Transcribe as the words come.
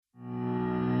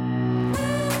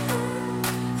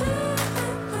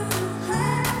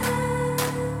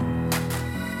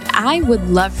I would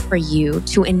love for you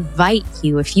to invite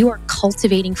you, if you are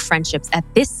cultivating friendships at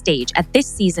this stage, at this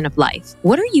season of life,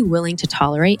 what are you willing to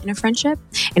tolerate in a friendship?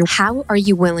 And how are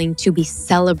you willing to be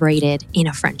celebrated in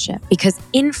a friendship? Because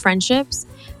in friendships,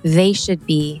 they should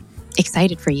be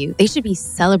excited for you. They should be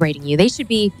celebrating you. They should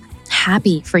be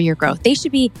happy for your growth. They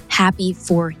should be happy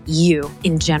for you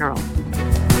in general.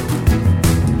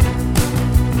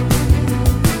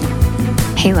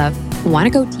 Hey, love. Want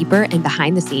to go deeper and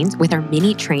behind the scenes with our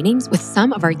mini trainings with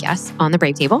some of our guests on the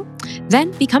Brave Table? Then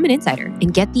become an insider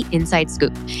and get the inside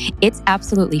scoop. It's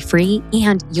absolutely free,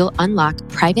 and you'll unlock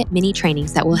private mini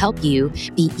trainings that will help you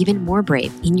be even more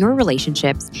brave in your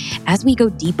relationships as we go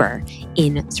deeper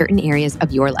in certain areas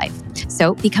of your life.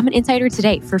 So become an insider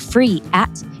today for free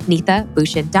at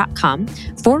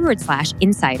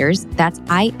neethabhushan.com/insiders. That's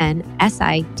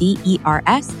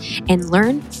INSIDERS, and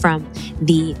learn from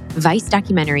the Vice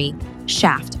documentary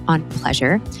Shaft on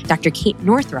pleasure, Dr. Kate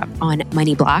Northrup on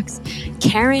money blocks,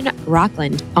 Karen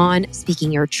Rockland on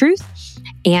speaking your truth,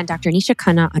 and Dr. Nisha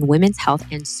Khanna on women's health,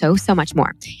 and so much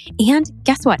more. And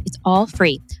guess what? It's all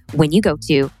free when you go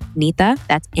to Neeta,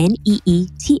 that's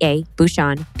NEETA,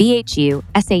 Bhushan,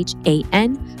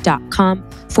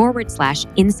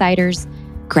 BHUSHAN.com/insiders.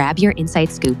 Grab your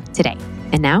inside scoop today.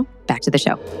 And now back to the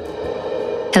show.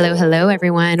 Hello,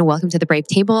 everyone. Welcome to the Brave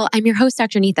Table. I'm your host,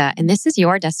 Dr. Neeta, and this is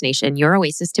your destination, your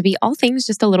oasis to be all things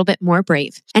just a little bit more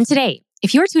brave. And today,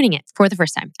 if you're tuning in for the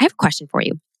first time, I have a question for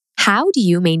you. How do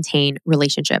you maintain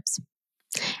relationships?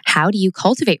 How do you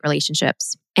cultivate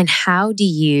relationships? And how do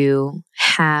you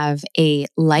have a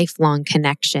lifelong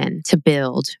connection to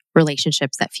build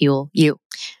relationships that fuel you?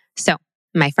 So,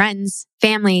 my friends,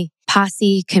 family,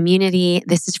 posse, community,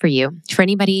 this is for you. For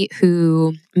anybody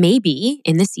who maybe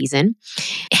in this season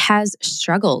has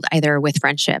struggled either with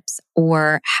friendships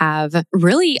or have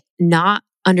really not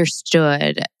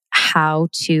understood how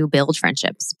to build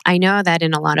friendships. I know that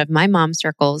in a lot of my mom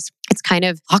circles, it's kind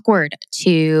of awkward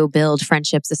to build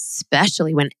friendships,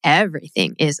 especially when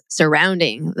everything is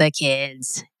surrounding the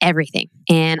kids, everything.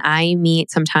 And I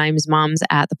meet sometimes moms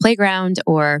at the playground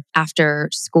or after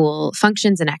school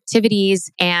functions and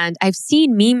activities. And I've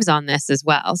seen memes on this as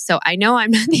well. So I know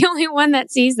I'm not the only one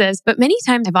that sees this, but many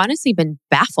times I've honestly been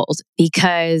baffled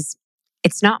because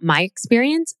it's not my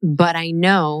experience, but I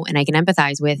know and I can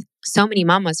empathize with so many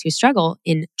mamas who struggle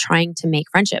in trying to make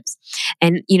friendships.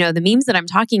 And, the memes that I'm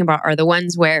talking about are the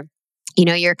ones where,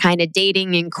 you're kind of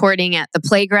dating and courting at the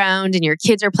playground and your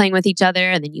kids are playing with each other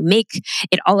and then you make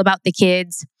it all about the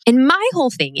kids. And my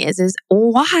whole thing is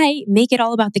why make it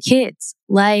all about the kids?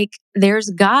 Like, there's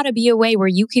got to be a way where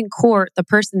you can court the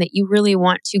person that you really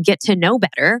want to get to know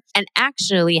better and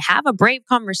actually have a brave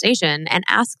conversation and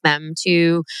ask them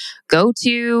to go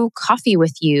to coffee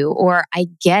with you. Or I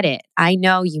get it. I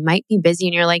know you might be busy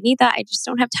and you're like, Neeta, I just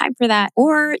don't have time for that.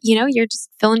 Or, you're just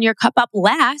filling your cup up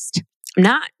last. I'm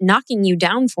not knocking you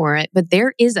down for it, but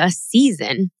there is a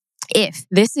season. If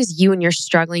this is you and you're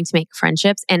struggling to make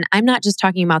friendships, and I'm not just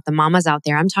talking about the mamas out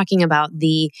there, I'm talking about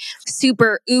the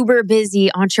super uber busy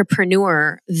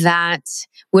entrepreneur that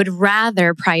would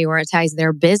rather prioritize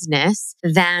their business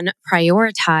than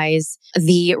prioritize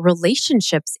the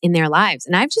relationships in their lives.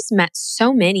 And I've just met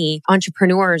so many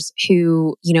entrepreneurs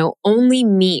who, only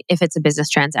meet if it's a business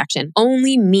transaction,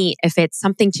 only meet if it's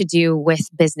something to do with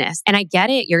business. And I get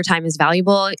it. Your time is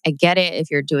valuable. I get it. If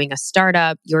you're doing a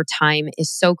startup, your time is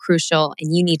so crucial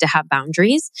and you need to have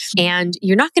boundaries. And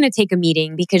you're not going to take a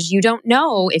meeting because you don't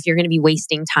know if you're going to be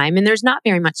wasting time. And there's not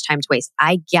very much time to waste.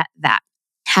 I get that.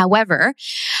 However,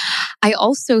 I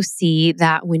also see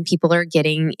that when people are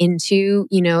getting into,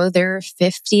 their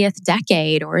 50th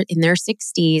decade or in their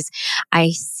 60s, I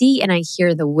see and I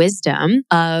hear the wisdom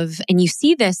of, and you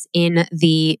see this in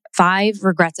the 5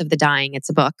 Regrets of the Dying. It's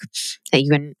a book that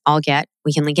you can all get.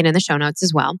 We can link it in the show notes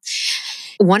as well.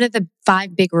 One of the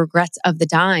 5 big regrets of the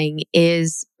dying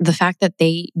is the fact that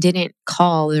they didn't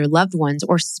call their loved ones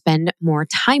or spend more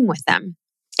time with them.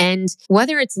 And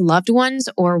whether it's loved ones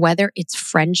or whether it's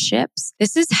friendships,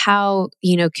 this is how,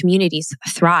 communities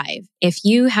thrive. If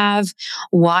you have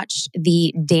watched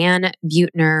the Dan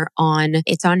Buettner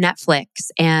it's on Netflix,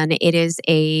 and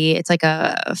it's like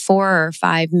a 4 or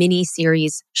 5 mini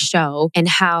series show, and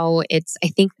how I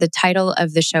think the title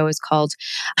of the show is called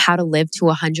How to Live to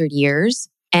 100 Years.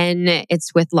 And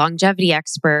it's with longevity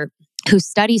expert who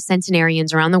studies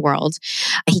centenarians around the world.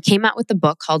 He came out with a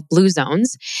book called Blue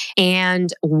Zones.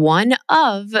 And one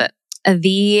of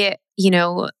the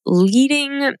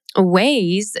leading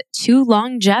ways to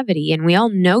longevity. And we all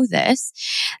know this,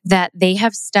 that they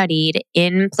have studied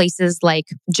in places like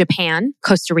Japan,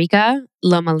 Costa Rica,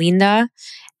 Loma Linda,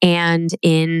 and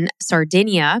in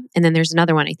Sardinia. And then there's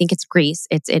another one, I think it's Greece.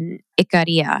 It's in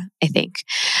Icaria, I think,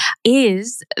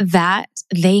 is that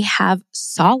they have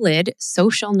solid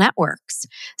social networks,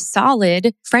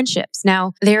 solid friendships.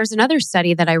 Now, there's another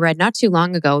study that I read not too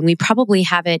long ago, and we probably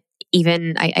have it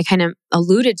even, I kind of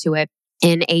alluded to it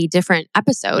in a different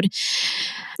episode,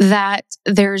 that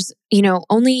there's,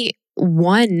 only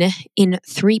 1 in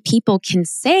 3 people can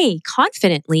say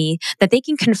confidently that they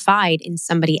can confide in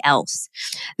somebody else.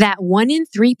 That 1 in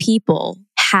 3 people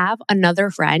have another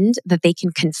friend that they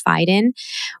can confide in,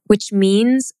 which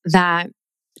means that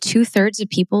 2/3 of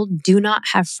people do not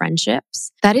have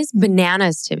friendships. That is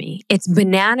bananas to me. It's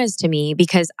bananas to me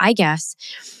because I guess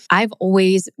I've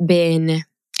always been,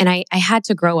 and I had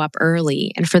to grow up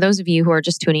early. And for those of you who are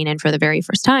just tuning in for the very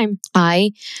first time,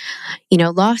 I,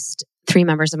 lost 3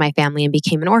 members of my family and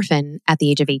became an orphan at the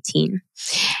age of 18.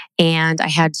 And I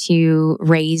had to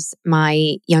raise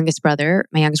my youngest brother.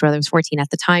 My youngest brother was 14 at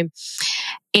the time.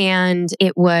 And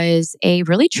it was a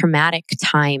really traumatic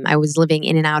time. I was living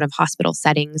in and out of hospital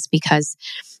settings because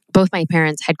both my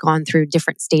parents had gone through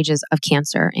different stages of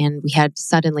cancer and we had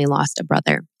suddenly lost a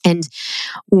brother. And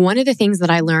one of the things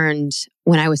that I learned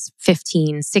when I was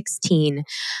 15, 16,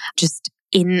 just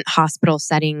in hospital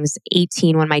settings,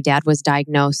 18 when my dad was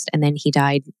diagnosed, and then he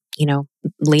died,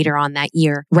 later on that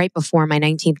year, right before my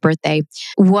 19th birthday,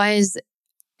 was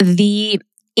the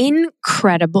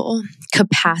incredible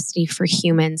capacity for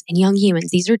humans and young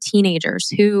humans. These are teenagers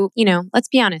who, let's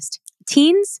be honest,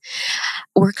 teens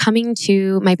were coming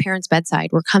to my parents' bedside,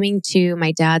 were coming to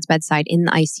my dad's bedside in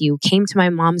the ICU, came to my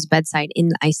mom's bedside in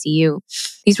the ICU.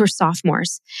 These were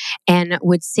sophomores and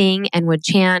would sing and would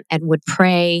chant and would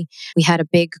pray. We had a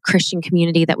big Christian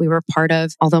community that we were part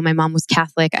of. Although my mom was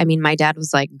Catholic, my dad was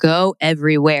like, go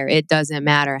everywhere. It doesn't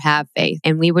matter. Have faith.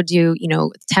 And we would do,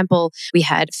 temple. We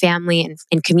had family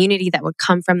and community that would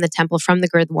come from the temple, from the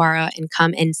Gurdwara, and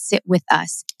come and sit with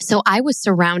us. So I was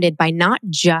surrounded by not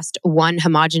just one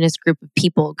homogenous group of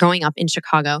people growing up in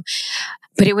Chicago,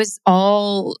 but it was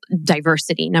all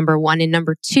diversity, number one. And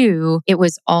number two, it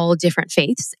was all different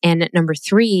faiths. And number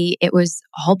three, it was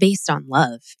all based on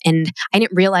love. And I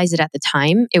didn't realize it at the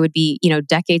time. It would be,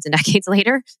 decades and decades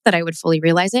later that I would fully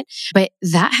realize it. But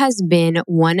that has been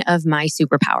one of my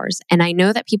superpowers. And I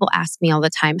know that people ask me all the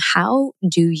time, how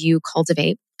do you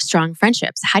cultivate strong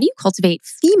friendships? How do you cultivate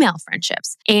female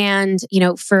friendships? And,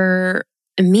 for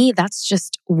me, that's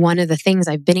just one of the things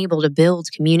I've been able to build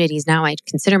communities. Now I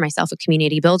consider myself a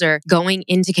community builder, going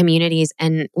into communities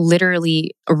and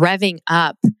literally revving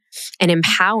up and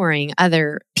empowering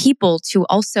other people to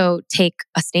also take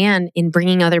a stand in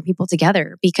bringing other people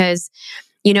together. Because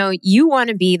you want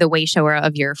to be the way shower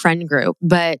of your friend group,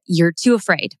 but you're too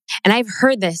afraid. And I've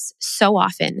heard this so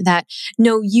often that,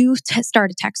 no, you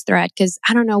start a text thread because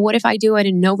I don't know, what if I do it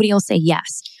and nobody will say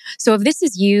yes? So if this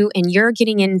is you and you're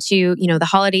getting into, the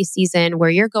holiday season where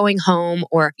you're going home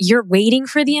or you're waiting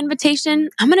for the invitation,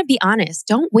 I'm going to be honest,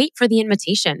 don't wait for the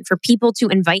invitation for people to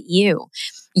invite you.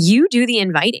 You do the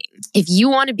inviting. If you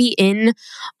want to be in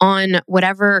on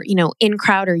whatever, in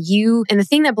crowd or you. And the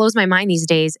thing that blows my mind these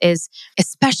days is,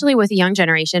 especially with the young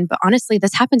generation, but honestly,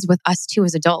 this happens with us too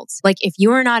as adults. Like if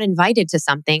you are not invited to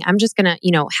something, I'm just going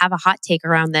to, have a hot take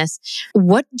around this.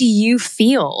 What do you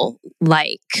feel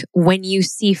like when you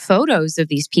see photos of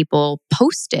these people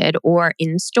posted or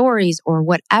in stories or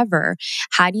whatever?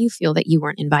 How do you feel that you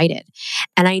weren't invited?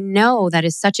 And I know that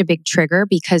is such a big trigger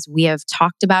because we have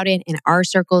talked about it in our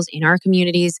circles, in our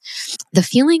communities, the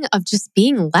feeling of just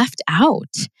being left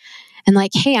out. And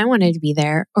like, hey, I wanted to be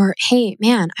there. Or, hey,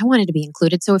 man, I wanted to be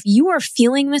included. So if you are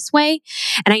feeling this way,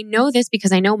 and I know this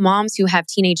because I know moms who have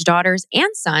teenage daughters and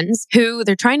sons who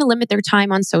they're trying to limit their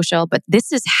time on social, but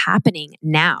this is happening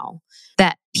now,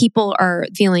 that people are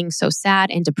feeling so sad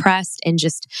and depressed and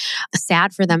just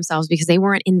sad for themselves because they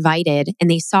weren't invited and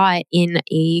they saw it in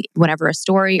a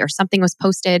story or something was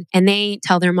posted, and they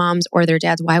tell their moms or their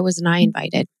dads, why wasn't I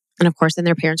invited? And of course, then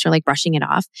their parents are like brushing it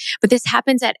off. But this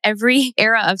happens at every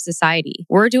era of society.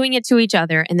 We're doing it to each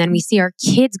other. And then we see our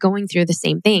kids going through the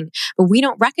same thing. But we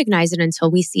don't recognize it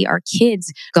until we see our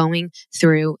kids going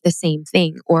through the same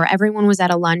thing. Or everyone was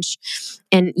at a lunch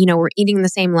and, we're eating the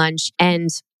same lunch. And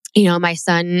my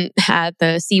son had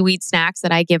the seaweed snacks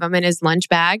that I give him in his lunch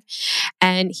bag,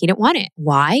 and he didn't want it.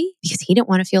 Why? Because he didn't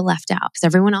want to feel left out because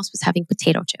everyone else was having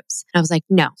potato chips. And I was like,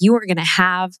 no, you are going to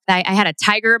have, I had a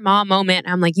tiger mom moment.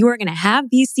 I'm like, you are going to have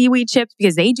these seaweed chips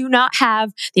because they do not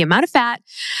have the amount of fat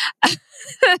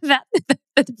that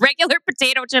that the regular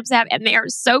potato chips have. And they are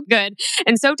so good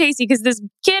and so tasty because this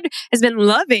kid has been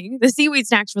loving the seaweed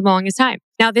snacks for the longest time.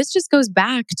 Now, this just goes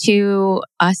back to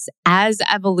us as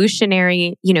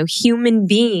evolutionary, human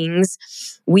beings.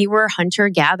 We were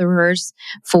hunter-gatherers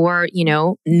for,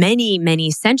 many,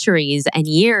 many centuries and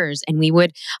years, and we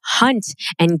would hunt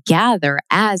and gather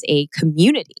as a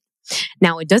community.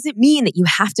 Now, it doesn't mean that you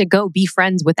have to go be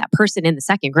friends with that person in the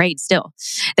second grade still,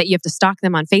 that you have to stalk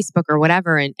them on Facebook or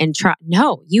whatever and try.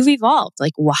 No, you've evolved.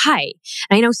 Like, why?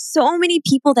 And I know so many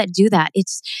people that do that.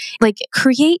 It's like,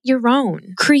 create your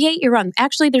own.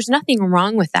 Actually, there's nothing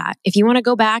wrong with that. If you want to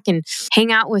go back and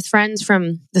hang out with friends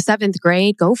from the 7th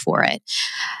grade, go for it.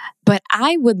 But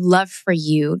I would love for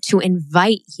you to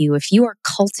invite you, if you are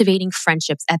cultivating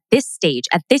friendships at this stage,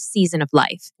 at this season of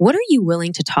life, what are you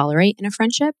willing to tolerate in a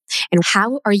friendship? And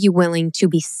how are you willing to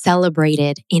be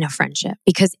celebrated in a friendship?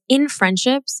 Because in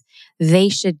friendships, they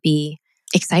should be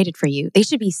excited for you. They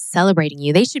should be celebrating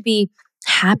you. They should be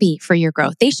happy for your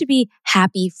growth. They should be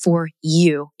happy for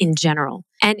you in general.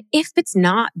 And if it's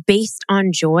not based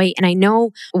on joy, and I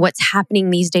know what's happening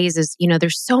these days is,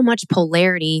 there's so much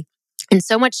polarity and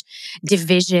so much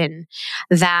division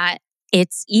that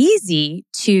it's easy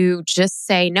to just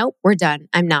say, nope, we're done.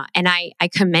 I'm not. And I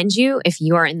commend you if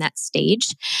you are in that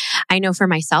stage. I know for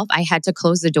myself, I had to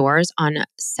close the doors on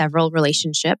several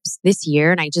relationships this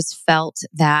year. And I just felt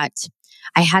that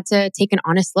I had to take an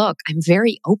honest look. I'm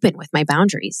very open with my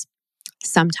boundaries.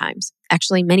 Sometimes,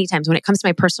 actually many times when it comes to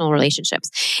my personal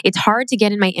relationships, it's hard to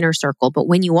get in my inner circle. But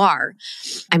when you are,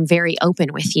 I'm very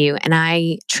open with you and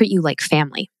I treat you like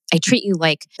family. I treat you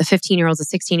like the 15-year-olds,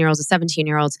 the 16-year-olds, the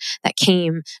 17-year-olds that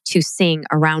came to sing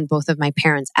around both of my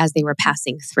parents as they were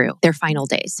passing through their final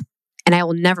days. And I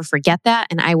will never forget that.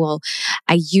 And I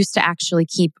used to actually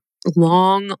keep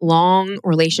long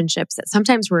relationships that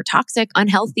sometimes were toxic,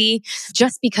 unhealthy,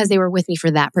 just because they were with me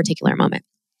for that particular moment.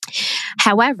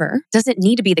 However, doesn't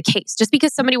need to be the case. Just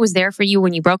because somebody was there for you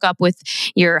when you broke up with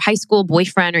your high school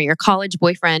boyfriend or your college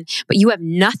boyfriend, but you have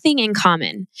nothing in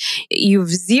common. You have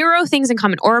zero things in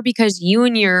common, or because you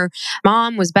and your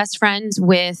mom was best friends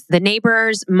with the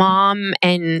neighbor's mom.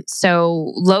 And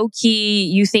so low key,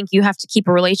 you think you have to keep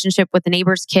a relationship with the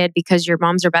neighbor's kid because your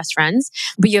moms are best friends,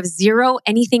 but you have zero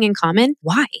anything in common.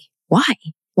 Why?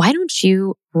 Why don't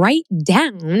you write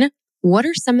down what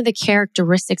are some of the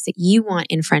characteristics that you want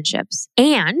in friendships?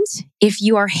 And if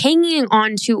you are hanging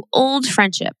on to old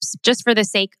friendships just for the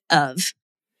sake of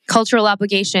cultural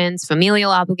obligations,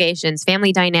 familial obligations,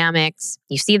 family dynamics,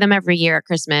 you see them every year at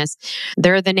Christmas,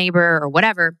 they're the neighbor or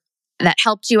whatever that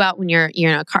helped you out when your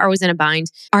car was in a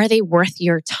bind, are they worth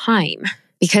your time?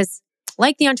 Because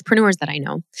like the entrepreneurs that I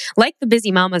know, like the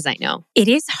busy mamas I know, it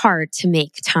is hard to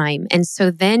make time. And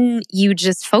so then you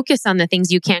just focus on the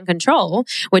things you can't control,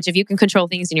 which if you can control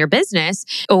things in your business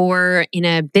or in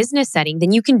a business setting,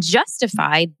 then you can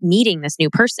justify meeting this new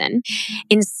person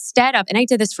instead of, and I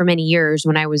did this for many years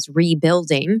when I was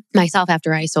rebuilding myself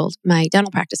after I sold my dental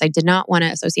practice. I did not want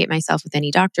to associate myself with any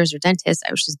doctors or dentists.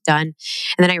 I was just done.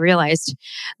 And then I realized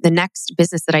the next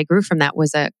business that I grew from that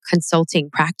was a consulting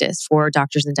practice for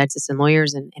doctors and dentists and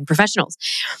lawyers and professionals.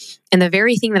 And the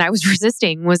very thing that I was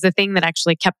resisting was the thing that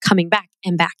actually kept coming back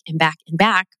and back and back and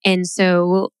back. And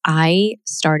so I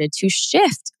started to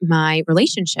shift my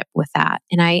relationship with that.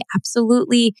 And I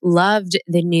absolutely loved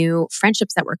the new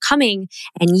friendships that were coming.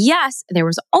 And yes, there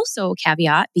was also a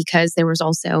caveat because there was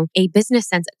also a business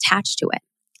sense attached to it.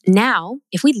 Now,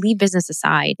 if we leave business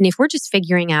aside and if we're just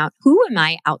figuring out who am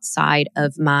I outside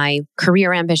of my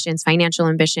career ambitions, financial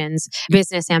ambitions,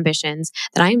 business ambitions,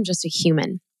 that I am just a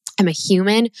human. I'm a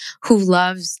human who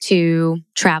loves to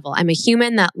travel. I'm a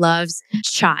human that loves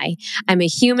chai. I'm a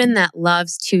human that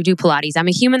loves to do Pilates. I'm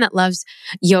a human that loves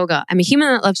yoga. I'm a human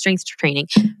that loves strength training.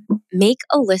 Make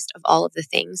a list of all of the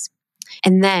things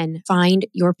and then find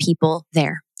your people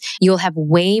there. You'll have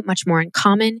way much more in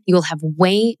common. You'll have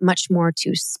way much more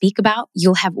to speak about.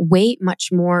 You'll have way much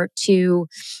more to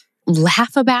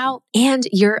laugh about. And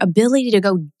your ability to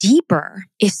go deeper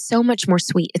is so much more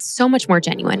sweet. It's so much more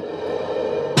genuine.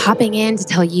 Popping in to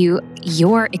tell you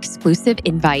your exclusive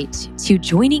invite to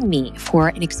joining me for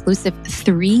an exclusive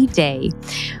 3-day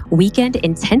weekend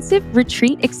intensive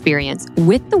retreat experience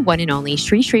with the one and only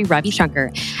Sri Ravi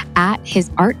Shankar at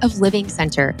his Art of Living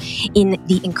Center in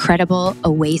the incredible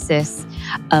oasis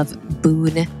of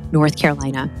Boone, North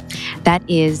Carolina. That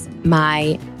is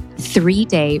my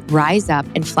 3-day Rise Up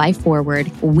and Fly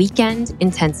Forward weekend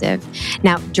intensive.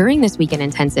 Now, during this weekend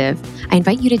intensive, I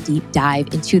invite you to deep dive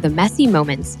into the messy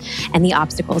moments and the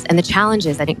obstacles and the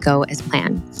challenges that didn't go as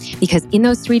planned. Because in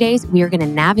those 3 days, we are going to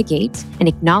navigate and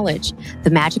acknowledge the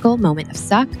magical moment of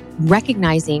suck,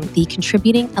 recognizing the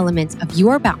contributing elements of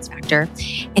your bounce factor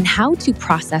and how to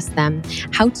process them,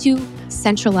 how to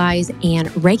centralize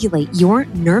and regulate your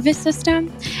nervous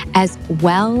system, as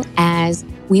well as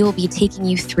we will be taking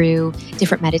you through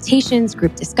different meditations,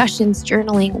 group discussions,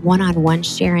 journaling, one-on-one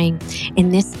sharing.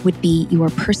 And this would be your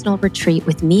personal retreat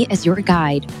with me as your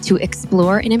guide to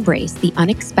explore and embrace the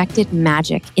unexpected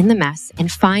magic in the mess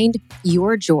and find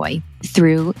your joy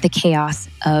through the chaos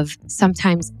of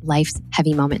sometimes life's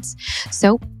heavy moments.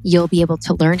 So you'll be able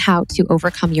to learn how to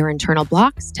overcome your internal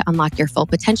blocks to unlock your full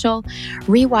potential,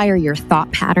 rewire your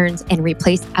thought patterns and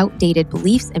replace outdated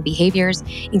beliefs and behaviors,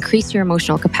 increase your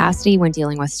emotional capacity when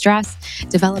dealing with stress,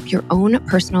 develop your own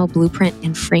personal blueprint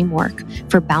and framework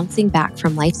for bouncing back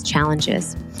from life's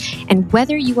challenges. And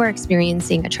whether you are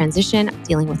experiencing a transition,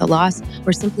 dealing with a loss,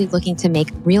 or simply looking to make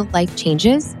real life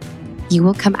changes, you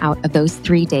will come out of those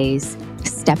 3 days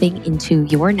stepping into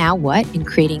your now what and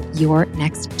creating your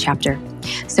next chapter.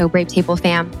 So Brave Table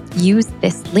fam, use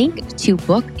this link to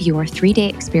book your 3-day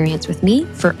experience with me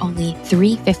for only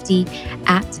 $350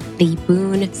 at the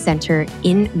Boone Center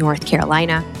in North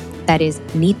Carolina. That is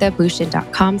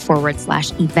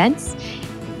neethabhushan.com/events.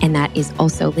 And that is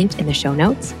also linked in the show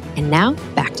notes. And now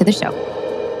back to the show.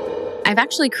 I've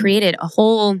actually created a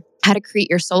whole how to create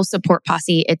your soul support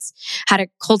posse. It's how to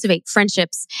cultivate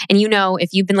friendships. And if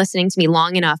you've been listening to me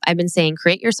long enough, I've been saying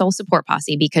create your soul support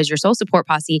posse, because your soul support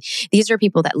posse, these are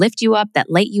people that lift you up, that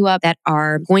light you up, that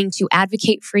are going to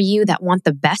advocate for you, that want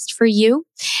the best for you,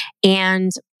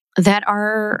 and that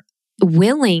are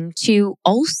willing to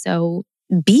also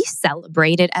be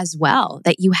celebrated as well,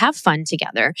 that you have fun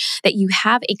together, that you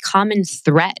have a common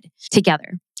thread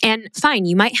together. And fine,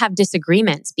 you might have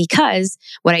disagreements, because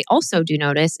what I also do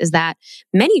notice is that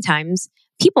many times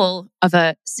people of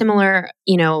a similar,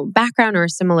 background or a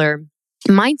similar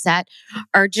mindset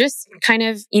are just kind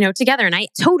of, together. And I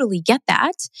totally get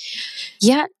that.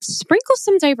 Yet sprinkle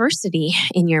some diversity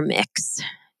in your mix.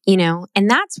 And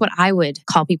that's what I would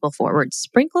call people forward.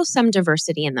 Sprinkle some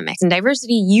diversity in the mix. And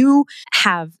diversity, you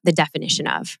have the definition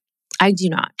of. I do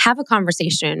not. Have a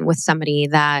conversation with somebody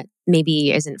that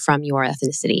maybe isn't from your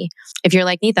ethnicity. If you're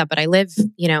like, Neetha, but I live,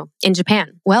 in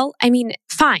Japan. Well,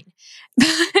 fine.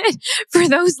 But for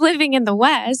those living in the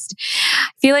West,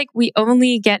 I feel like we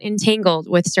only get entangled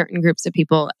with certain groups of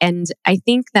people. And I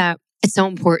think that it's so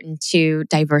important to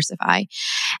diversify.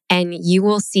 And you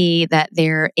will see that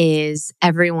there is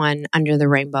everyone under the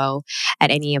rainbow at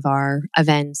any of our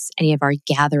events, any of our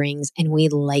gatherings, and we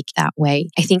like that way.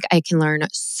 I think I can learn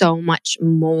so much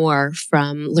more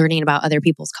from learning about other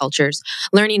people's cultures,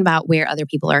 learning about where other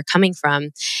people are coming from.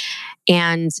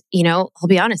 And, I'll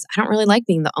be honest, I don't really like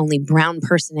being the only brown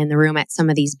person in the room at some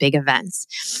of these big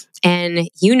events. And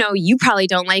you probably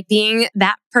don't like being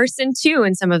that person too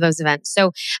in some of those events.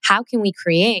 So how can we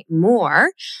create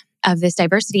more of this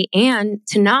diversity and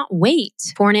to not wait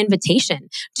for an invitation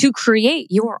to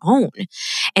create your own?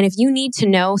 And if you need to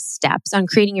know steps on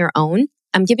creating your own,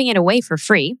 I'm giving it away for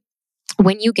free.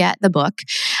 When you get the book,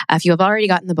 if you have already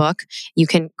gotten the book, you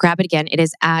can grab it again. It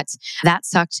is at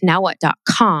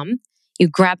thatsuckednowwhat.com. You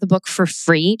grab the book for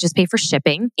free, just pay for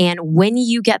shipping. And when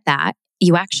you get that,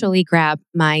 you actually grab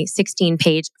my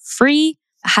 16-page free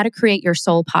How to Create Your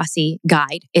Soul Posse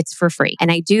guide. It's for free.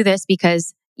 And I do this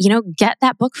because get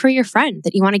that book for your friend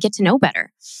that you want to get to know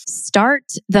better. Start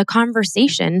the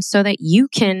conversation so that you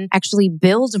can actually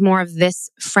build more of this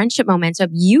friendship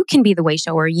momentum. You can be the way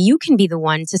shower. You can be the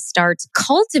one to start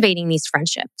cultivating these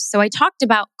friendships. So I talked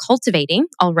about cultivating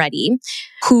already.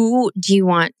 Who do you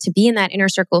want to be in that inner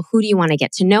circle? Who do you want to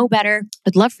get to know better?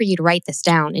 I'd love for you to write this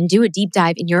down and do a deep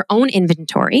dive in your own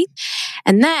inventory.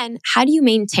 And then how do you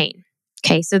maintain?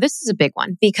 Okay, so this is a big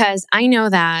one, because I know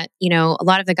that, a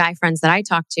lot of the guy friends that I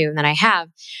talk to and that I have,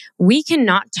 we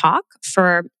cannot talk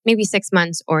for maybe 6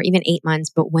 months or even 8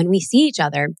 months. But when we see each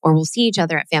other, or we'll see each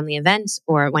other at family events,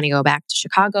 or when I go back to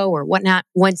Chicago or whatnot,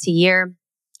 once a year,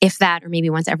 if that, or maybe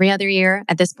once every other year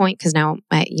at this point, because now,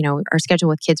 our schedule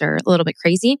with kids are a little bit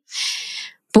crazy.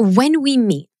 But when we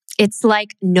meet, it's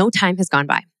like no time has gone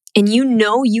by. And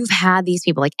you've had these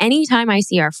people. Like anytime I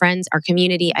see our friends, our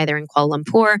community, either in Kuala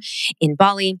Lumpur, in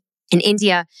Bali, in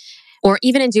India, or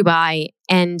even in Dubai.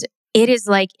 And it is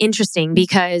like interesting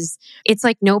because it's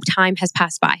like no time has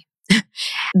passed by.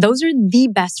 Those are the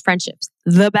best friendships,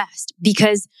 the best,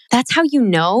 because that's how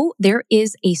there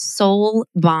is a soul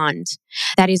bond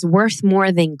that is worth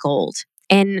more than gold.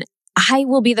 And I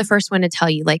will be the first one to tell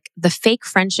you, like the fake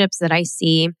friendships that I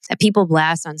see that people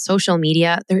blast on social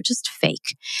media, they're just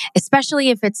fake, especially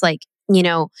if it's like,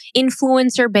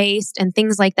 influencer based and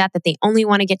things like that, that they only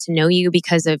want to get to know you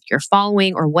because of your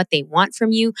following or what they want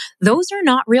from you. Those are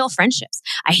not real friendships.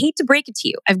 I hate to break it to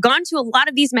you. I've gone to a lot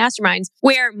of these masterminds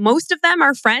where most of them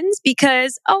are friends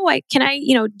because, can I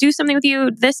do something with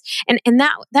you?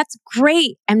 That's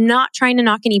great. I'm not trying to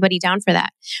knock anybody down for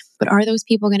that. But are those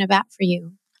people going to bat for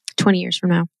you 20 years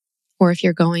from now? Or if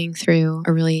you're going through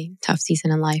a really tough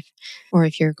season in life, or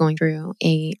if you're going through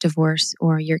a divorce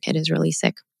or your kid is really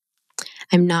sick.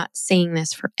 I'm not saying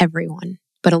this for everyone,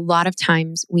 but a lot of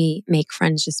times we make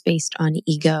friends just based on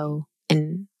ego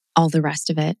and all the rest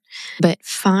of it. But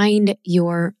find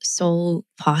your soul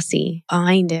posse.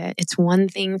 Find it. It's one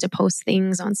thing to post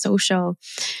things on social,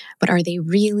 but are they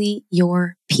really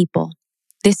your people?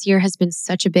 This year has been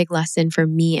such a big lesson for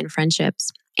me in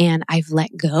friendships. And I've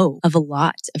let go of a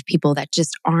lot of people that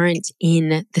just aren't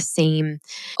in the same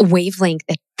wavelength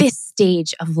at this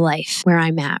stage of life where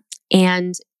I'm at.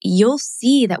 And you'll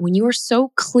see that when you are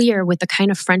so clear with the kind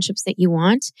of friendships that you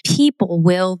want, people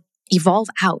will evolve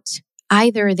out.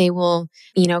 Either they will,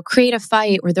 create a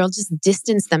fight, or they'll just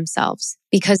distance themselves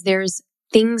because there's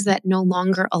things that no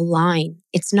longer align.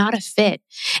 It's not a fit.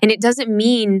 And it doesn't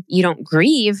mean you don't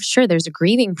grieve. Sure, there's a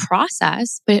grieving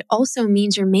process, but it also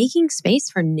means you're making space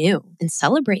for new, and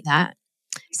celebrate that.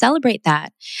 Celebrate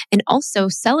that. And also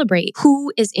celebrate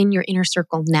who is in your inner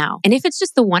circle now. And if it's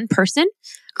just the one person,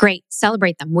 great,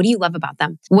 celebrate them. What do you love about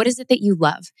them? What is it that you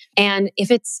love? And if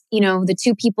it's, the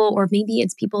two people, or maybe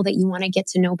it's people that you want to get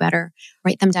to know better,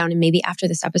 write them down. And maybe after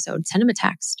this episode, send them a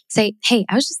text. Say, hey,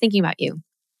 I was just thinking about you.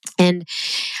 And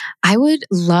I would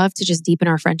love to just deepen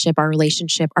our friendship, our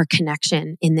relationship, our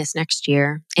connection in this next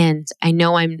year. And I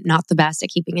know I'm not the best at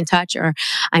keeping in touch, or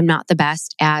I'm not the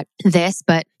best at this,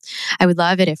 but I would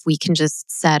love it if we can just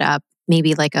set up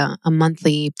maybe like a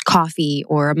monthly coffee,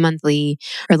 or a monthly,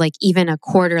 or like even a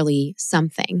quarterly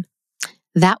something.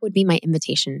 That would be my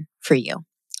invitation for you.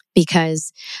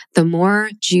 Because the more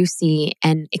juicy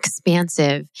and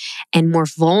expansive and more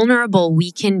vulnerable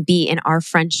we can be in our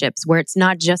friendships, where it's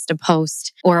not just a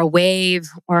post or a wave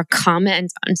or a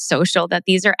comment on social, that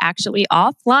these are actually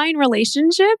offline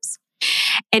relationships.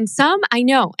 And some, I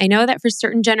know that for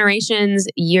certain generations,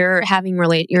 you're having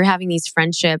these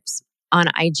friendships on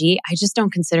IG. I just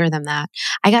don't consider them that.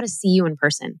 I got to see you in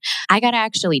person. I got to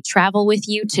actually travel with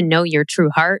you to know your true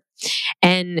heart,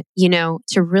 and,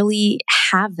 to really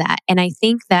have that. And I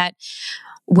think that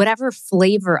whatever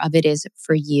flavor of it is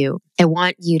for you, I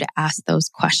want you to ask those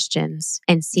questions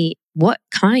and see what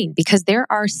kind, because there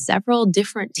are several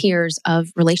different tiers of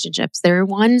relationships. There are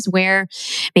ones where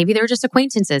maybe they're just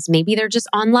acquaintances, maybe they're just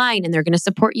online and they're going to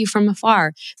support you from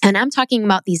afar. And I'm talking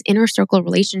about these inner circle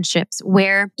relationships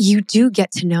where you do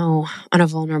get to know on a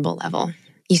vulnerable level.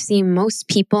 You see, most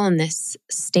people in this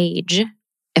stage,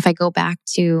 if I go back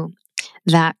to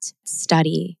that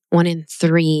study, 1 in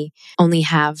 3 only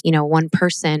have, one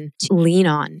person to lean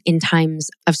on in times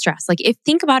of stress. Like,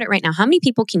 think about it right now, how many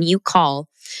people can you call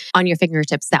on your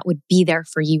fingertips that would be there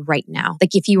for you right now?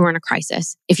 Like, if you were in a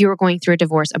crisis, if you were going through a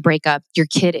divorce, a breakup, your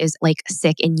kid is like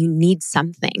sick and you need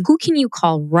something, who can you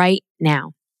call right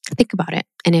now? Think about it.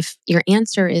 And if your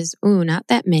answer is, ooh, not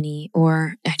that many,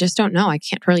 or I just don't know, I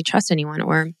can't really trust anyone,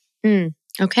 or,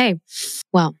 okay,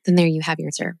 well, then there you have your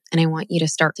answer. And I want you to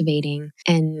start cultivating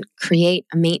and create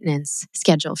a maintenance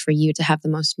schedule for you to have the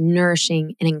most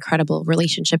nourishing and incredible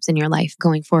relationships in your life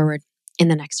going forward in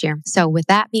the next year. So with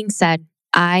that being said,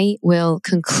 I will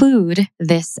conclude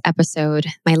this episode,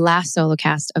 my last solo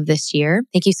cast of this year.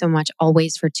 Thank you so much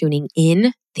always for tuning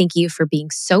in. Thank you for being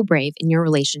so brave in your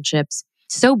relationships,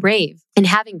 so brave in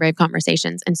having brave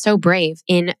conversations, and so brave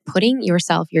in putting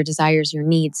yourself, your desires, your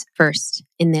needs first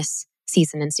in this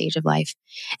season and stage of life.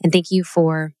 And thank you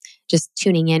for just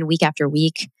tuning in week after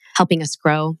week, helping us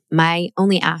grow. My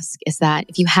only ask is that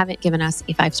if you haven't given us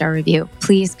a 5-star review,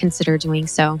 please consider doing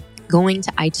so. Going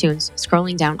to iTunes,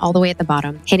 scrolling down all the way at the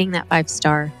bottom, hitting that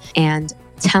 5-star, and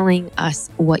telling us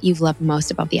what you've loved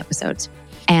most about the episodes.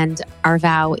 And our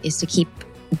vow is to keep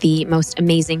the most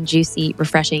amazing, juicy,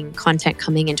 refreshing content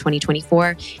coming in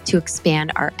 2024, to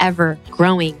expand our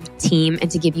ever-growing team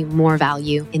and to give you more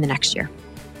value in the next year.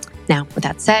 Now, with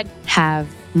that said, have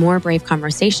more brave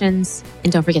conversations,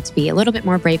 and don't forget to be a little bit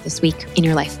more brave this week in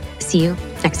your life. See you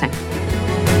next time.